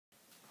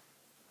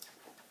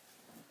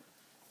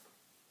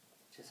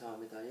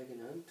죄송합니다.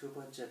 여기는 두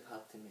번째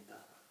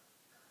파트입니다.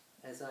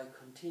 As I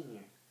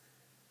continue,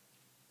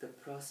 the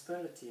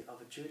prosperity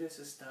of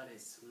Judas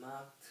studies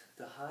marked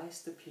the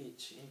highest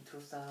pitch in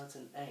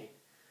 2008,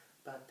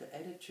 but the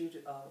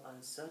attitude of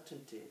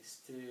uncertainty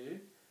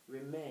still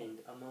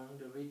remained among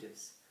the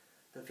readers.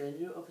 The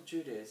value of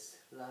Judas,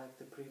 like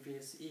the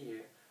previous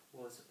year,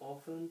 was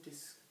often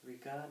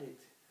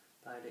disregarded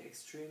by the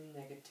extreme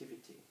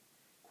negativity.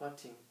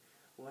 Quoting,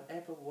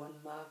 "Whatever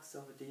one marks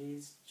of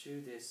these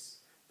Judas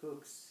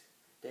books,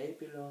 they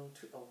belong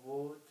to a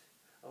world.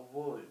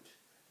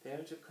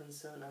 Their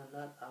concerns are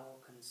not our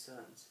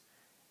concerns.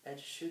 It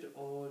should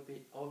all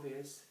be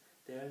obvious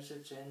their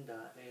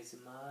agenda is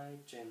my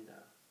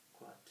agenda."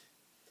 Quote.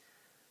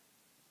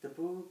 The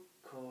book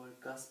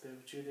called Gospel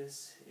of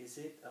Judas, Is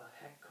It a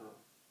Hacker?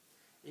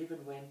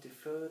 Even went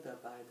further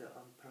by the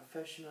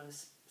unprofessional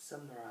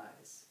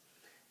summarize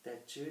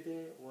that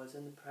Judas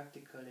wasn't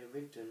practically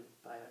written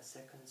by a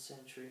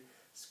second-century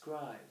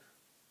scribe.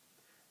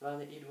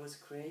 Rather, it was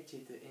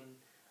created in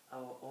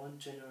our own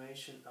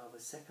generation of the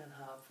second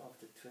half of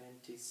the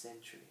 20th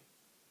century.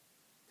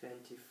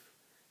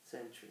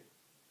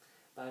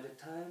 By the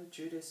time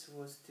Judas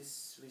was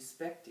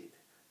disrespected,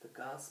 the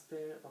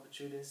Gospel of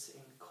Judas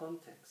in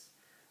context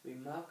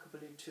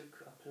remarkably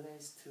took a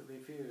place to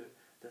reveal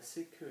the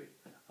secret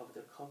of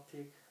the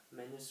Coptic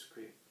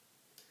manuscript.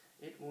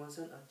 It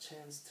wasn't a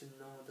chance to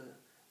know the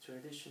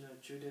traditional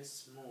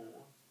Judas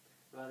more,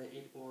 rather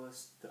it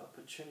was the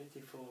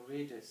opportunity for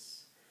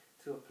readers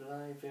to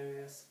apply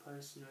various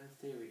personal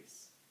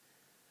theories.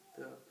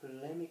 The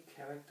polemic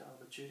character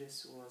of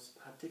Judas was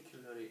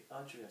particularly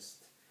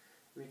addressed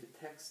with the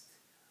text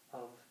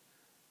of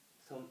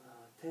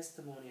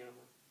Testimony of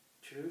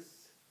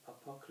Truth,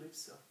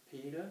 Apocalypse of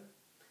Peter,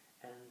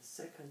 and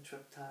Second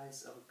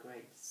Treatise of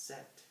Great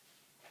Set.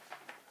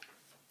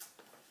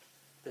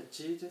 The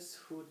Judas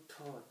who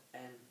taught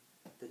and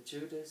the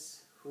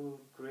Judas who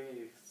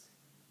grieved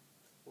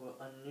were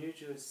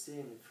unusual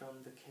seen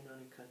from the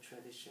canonical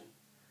tradition.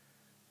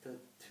 The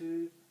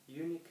two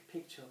unique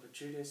picture of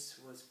Judas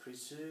was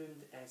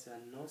presumed as a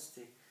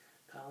Gnostic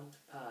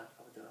counterpart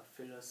of the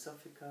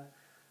philosophical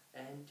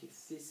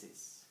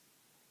antithesis,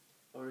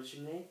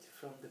 originate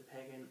from the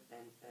pagan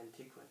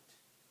antiquity.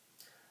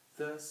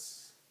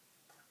 Thus,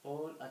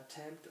 all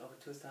attempt of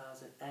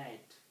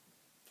 2008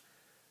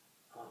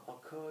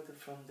 occurred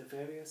from the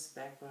various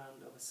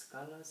background of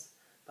scholars,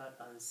 but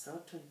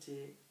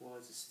uncertainty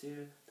was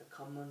still the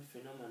common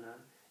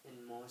phenomenon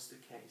in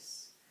most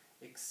cases,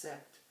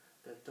 except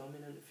the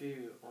dominant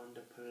view on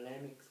the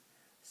polemic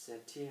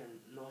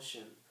Sethian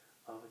notion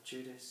of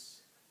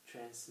Judas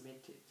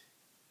transmitted.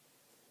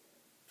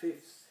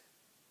 Fifth,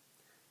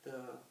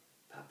 the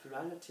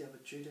popularity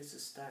of Judas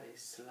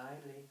studies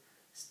slightly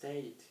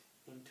stayed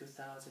in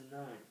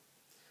 2009,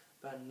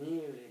 but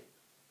nearly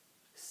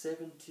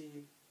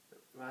 70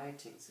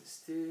 writings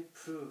still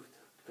proved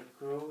the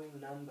growing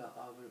number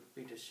of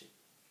readership.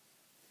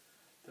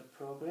 The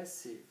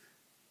progressive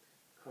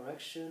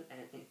correction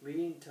and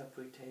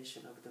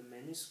reinterpretation of the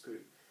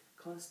manuscript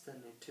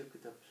constantly took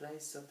the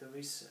place of the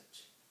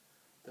research.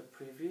 The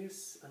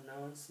previous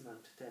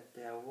announcement that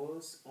there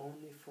was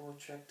only 4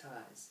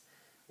 treatises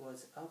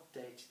was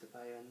updated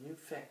by a new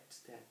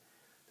fact that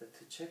the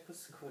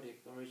Czechos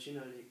Codex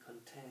originally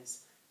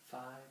contains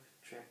 5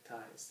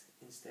 treatises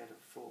instead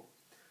of 4.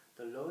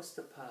 The lost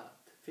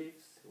part,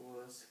 5th,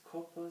 was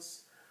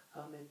Corpus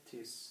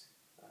Hermeticus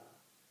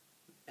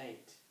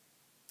 8.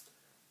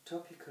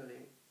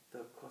 Topically,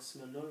 the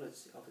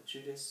cosmology of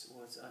Judas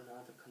was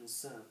another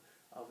concern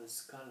of the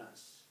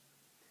scholars.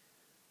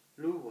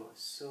 Luo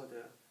saw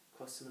the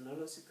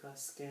cosmological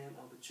scheme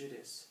of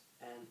Judas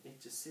and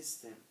its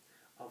system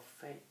of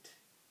fate.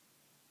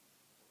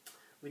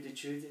 With the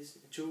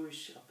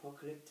Jewish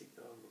apocalyptic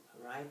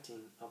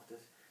writing of the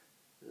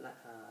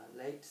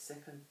late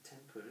Second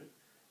Temple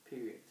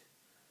period,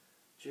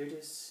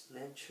 Judas'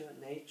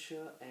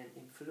 nature and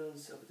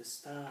influence of the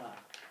star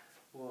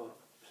were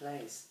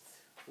placed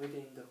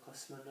within the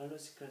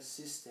cosmological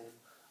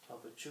system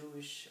of a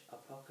Jewish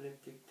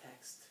apocalyptic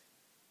text.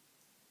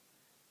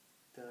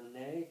 The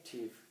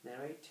narrative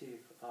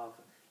of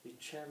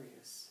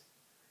Eucharius,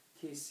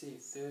 TC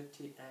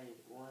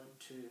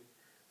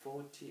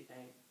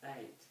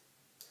 38:1-48,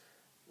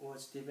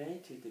 was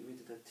debated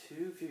with the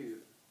two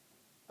views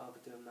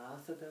of the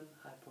martyrdom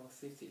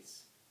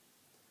hypothesis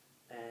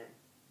and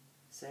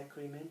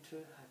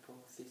sacramental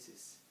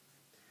hypothesis.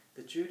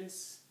 The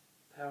Judas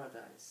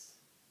paradise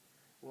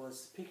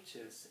was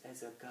pictured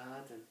as a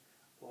garden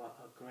or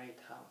a great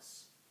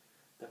house.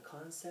 The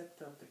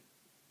concept of the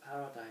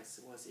paradise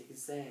was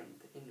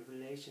examined in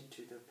relation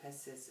to the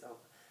passage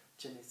of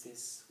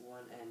Genesis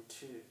 1 and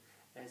 2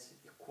 as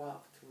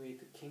equipped with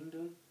the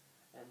kingdom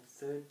and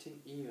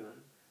 13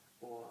 eon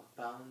or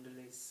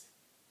boundless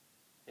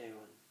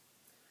aeon.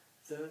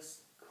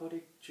 Thus,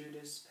 Codex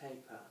Judas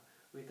paper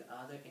with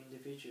other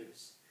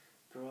individuals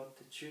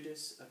brought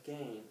Judas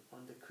again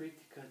on the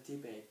critical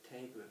debate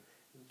table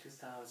in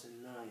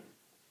 2009.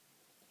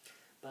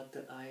 But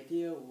the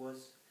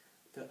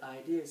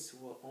ideas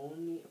were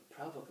only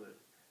probable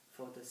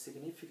for the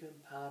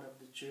significant part of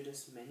the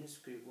Judas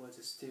manuscript was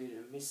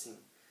still missing.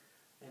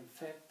 In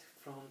fact,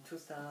 from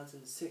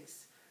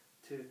 2006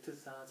 to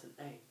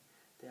 2008,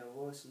 there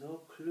was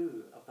no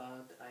clue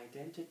about the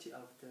identity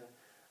of the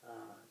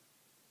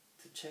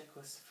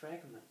Tchekos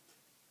fragment.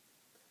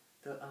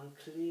 The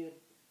unclear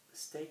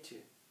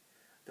statute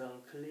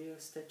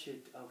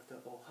of the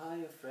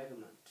Ohio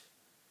fragment.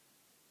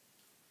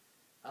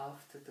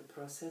 After the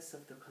process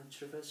of the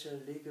controversial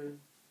legal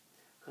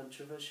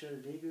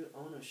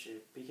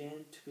ownership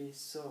began to be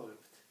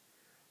solved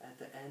at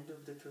the end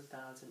of the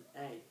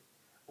 2008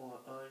 or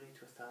early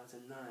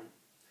 2009.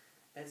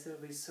 As a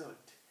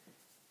result,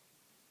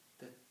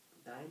 the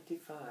 90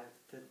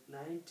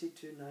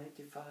 to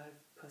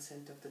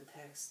 95% of the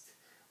text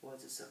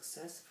was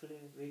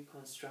successfully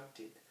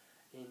reconstructed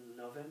in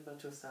November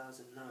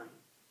 2009.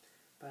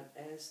 But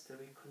as the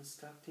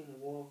reconstructing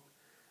work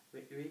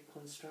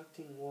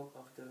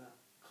of the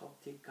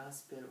Coptic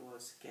Gospel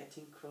was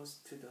getting close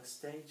to the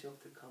stage of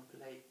the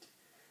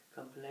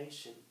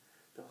compilation,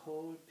 the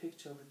whole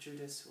picture of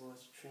Judas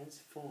was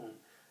transformed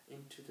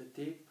into the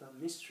deeper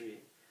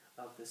mystery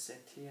of the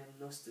Sethian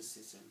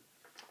Gnosticism.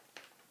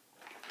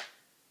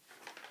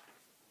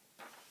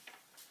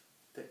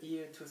 The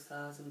year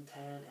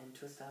 2010 and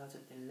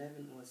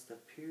 2011 was the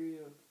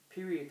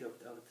period of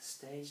the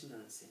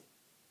stagnancy.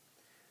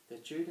 The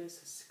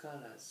Judas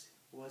scholars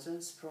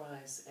wasn't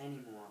surprised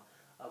anymore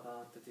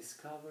about the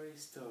discovery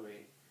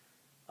story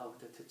of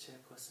the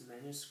Tchekos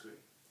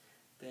manuscript.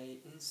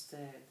 They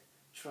instead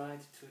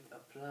tried to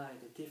apply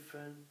the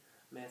different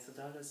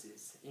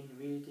methodologies in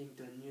reading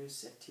the new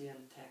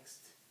Sethian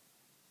text.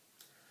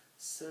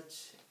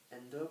 Such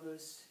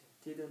endeavors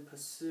didn't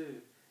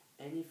pursue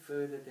any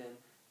further than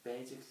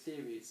basic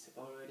theories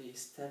already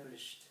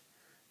established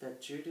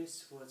that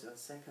Judas was a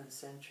 2nd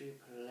century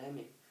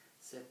polemic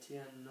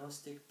Sethian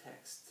Gnostic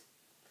text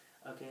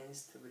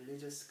against the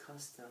religious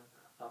custom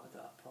of the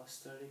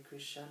apostolic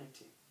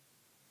Christianity.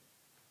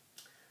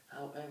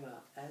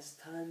 However, as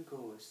time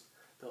goes,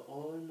 the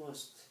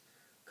almost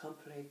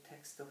complete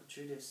text of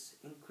Judas,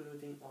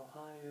 including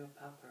Ohio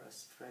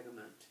papyrus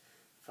fragment,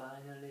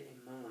 finally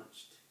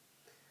emerged.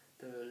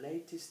 The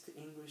latest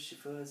English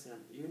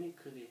version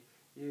uniquely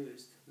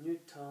used new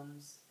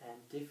terms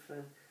and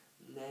different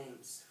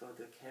names for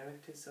the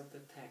characters of the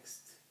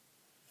text.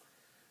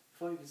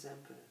 For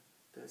example,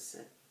 the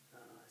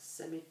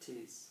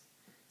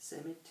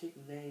Semitic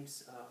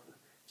names of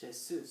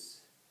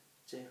Jesus,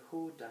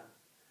 Jehuda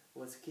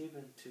was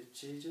given to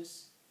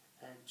Jesus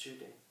and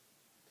Judah.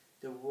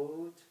 The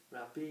word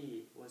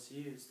Rabbi was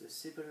used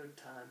several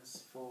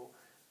times for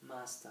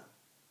master.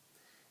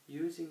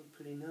 Using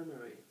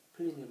preliminary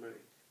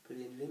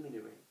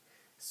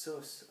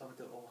source of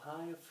the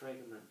Ohio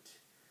fragment,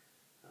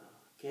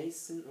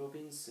 Gayson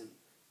Robinson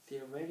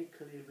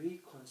theoretically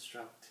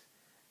reconstruct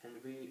and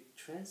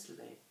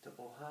retranslate the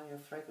Ohio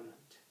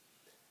fragment.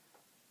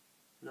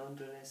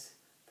 Nonetheless,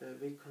 the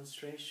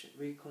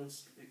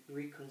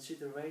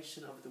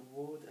reconsideration of the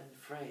word and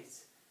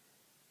phrase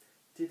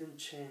didn't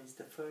change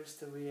the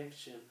first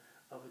reaction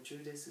of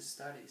Judas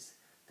studies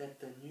that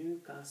the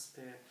new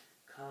gospel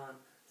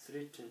can't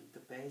threaten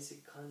the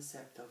basic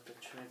concept of the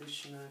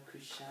traditional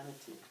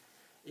Christianity,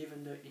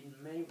 even though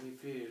it may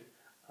reveal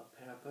a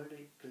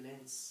parabolic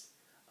glimpse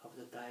of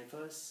the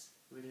diverse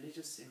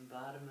religious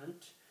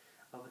environment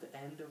of the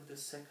end of the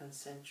 2nd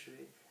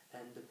century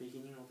and the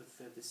beginning of the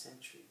 3rd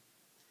century.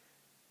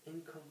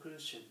 In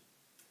conclusion,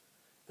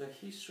 the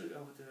history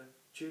of the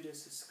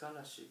Judas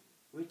scholarship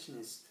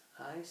witnessed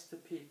highest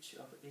pitch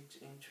of its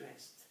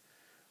interest,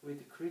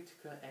 with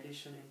critical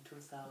edition in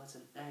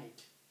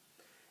 2008.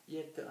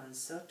 Yet the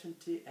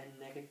uncertainty and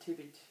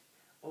negativity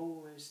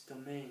always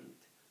dominated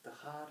the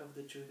heart of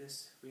the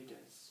Judas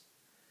readers.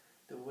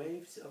 The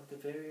waves of the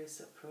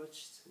various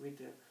approaches with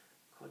the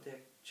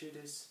Codex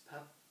Judas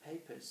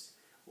papers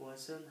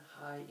wasn't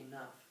high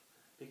enough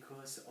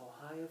because the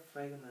Ohio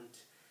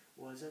fragment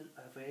wasn't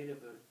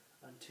available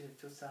until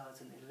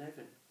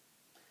 2011.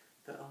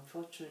 The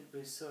unfortunate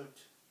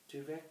result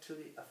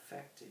directly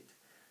affected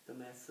the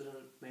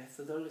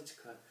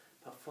methodological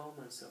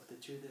performance of the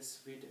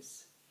Judas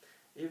readers.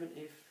 Even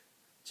if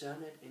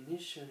Janet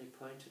initially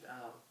pointed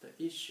out the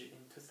issue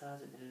in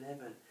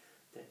 2011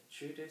 that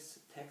Judas'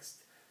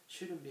 text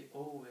shouldn't be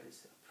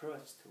always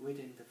approached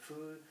within the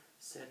full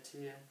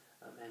Sethian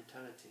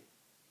mentality.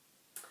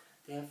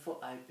 Therefore,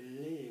 I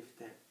believe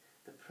that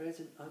the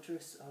present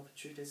address of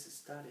Judas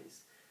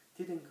studies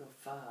didn't go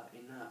far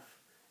enough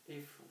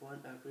if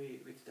one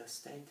agreed with the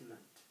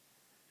statement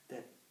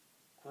that,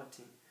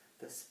 quoting,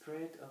 the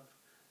spread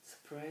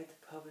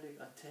public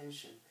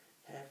attention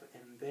have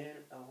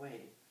ebbed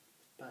away,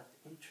 but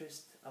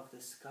interest of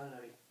the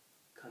scholarly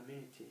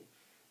community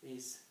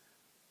is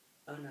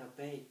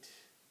unabated.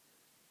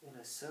 In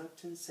a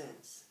certain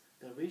sense,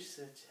 the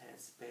research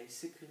has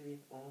basically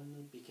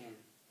only begun.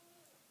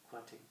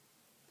 Quoting,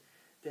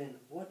 then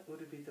what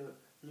would be the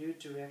new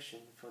direction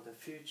for the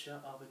future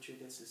of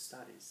Judas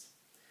studies?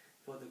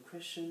 For the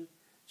question,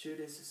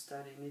 Judas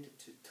study needed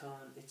to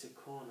turn its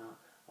corner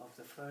of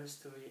the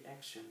first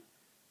reaction.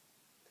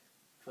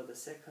 for the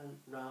second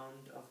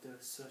round of the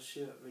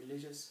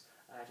socio-religious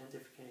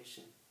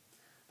identification.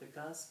 The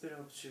Gospel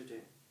of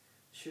Judas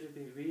should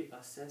be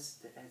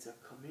reassessed as a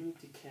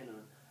community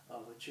canon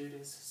of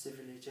Judas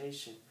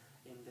civilization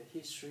in the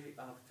history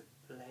of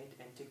the late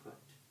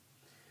antiquity.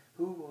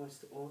 Who was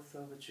the author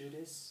of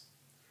Judas?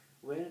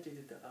 Where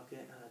did the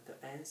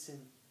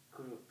ancient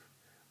group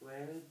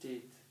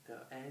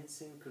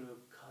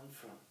come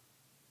from?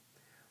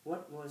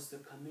 What was the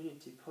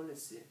community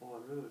policy or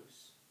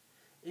rules?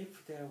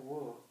 If there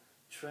were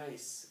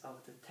traces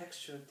of the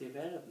textual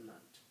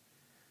development,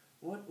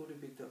 what would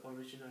be the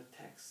original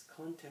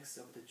context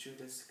of the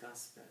Judas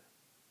Gospel?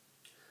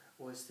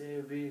 Was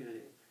there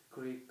really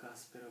Greek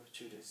Gospel of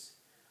Judas,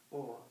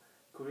 or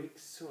Greek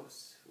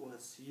source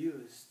was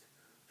used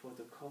for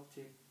the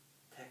Coptic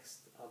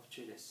text of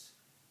Judas?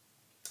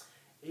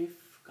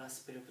 If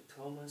Gospel of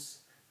Thomas,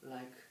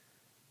 like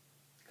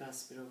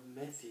Gospel of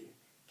Matthew,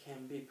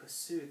 can be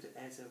pursued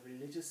as a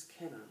religious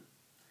canon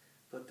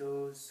for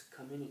those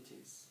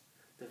communities,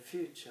 the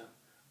future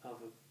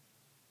of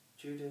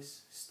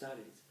Judas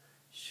studies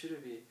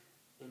should be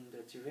in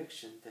the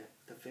direction that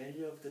the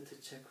value of the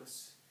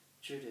Tychicus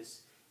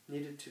Judas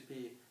needed to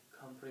be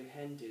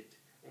comprehended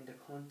in the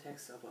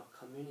context of a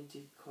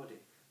community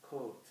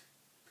code,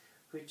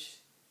 which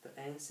the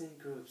ancient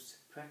groups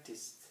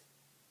practiced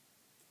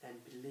and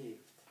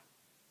believed.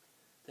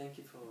 Thank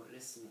you for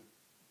listening.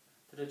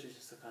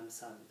 들어주셔서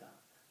감사합니다.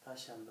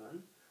 다시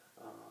한번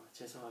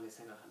죄송하게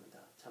생각합니다.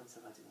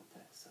 참석하지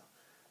못해서.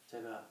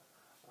 제가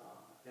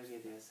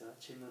여기에 대해서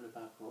질문을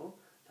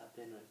받고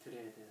답변을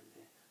드려야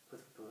되는데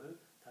부득불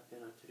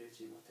답변을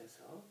드리지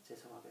못해서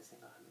죄송하게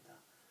생각합니다.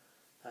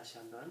 다시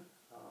한번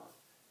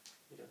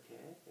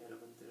이렇게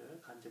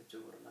여러분들을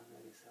간접적으로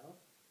만나게 돼서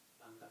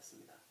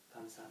반갑습니다.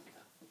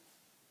 감사합니다.